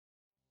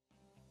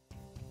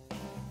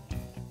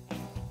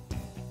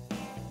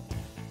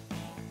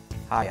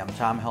Hi, I'm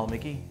Tom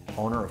Helmicke,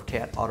 owner of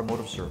Cat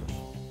Automotive Service.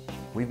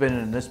 We've been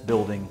in this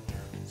building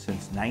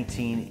since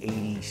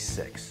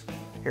 1986.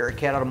 Here at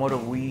Cat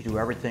Automotive, we do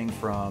everything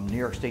from New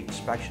York State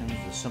inspections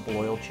to simple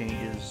oil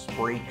changes,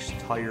 brakes,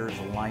 tires,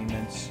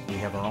 alignments. We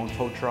have our own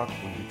tow truck,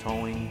 we do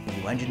towing,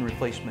 we do engine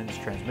replacements,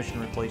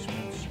 transmission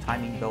replacements,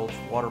 timing belts,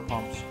 water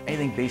pumps,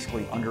 anything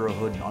basically under a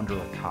hood and under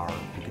a car.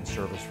 We can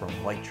service from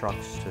light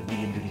trucks to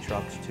medium duty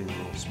trucks to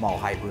small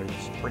hybrids,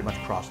 pretty much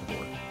across the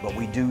board. But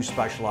we do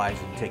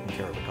specialize in taking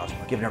care of the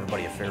customer, giving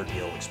everybody a fair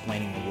deal,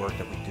 explaining the work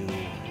that we do,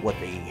 what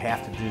they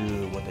have to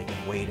do, what they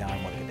can wait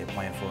on, what they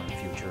plan for in the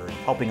future, and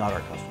helping out our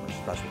customers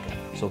as best we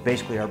can. So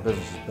basically our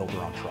business is built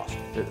around trust.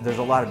 There's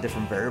a lot of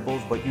different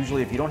variables, but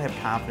usually if you don't have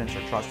confidence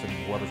or trust in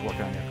whoever's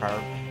working on your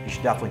car, you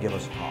should definitely give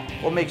us a call.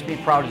 What makes me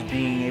proud is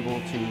being able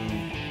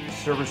to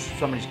service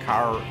somebody's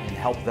car and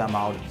help them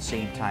out at the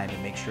same time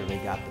and make sure they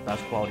got the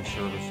best quality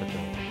service at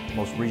the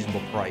most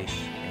reasonable price,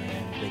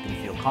 and they can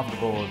feel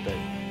comfortable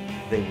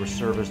that they were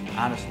serviced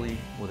honestly,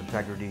 with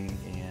integrity,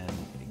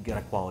 and get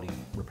a quality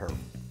repair.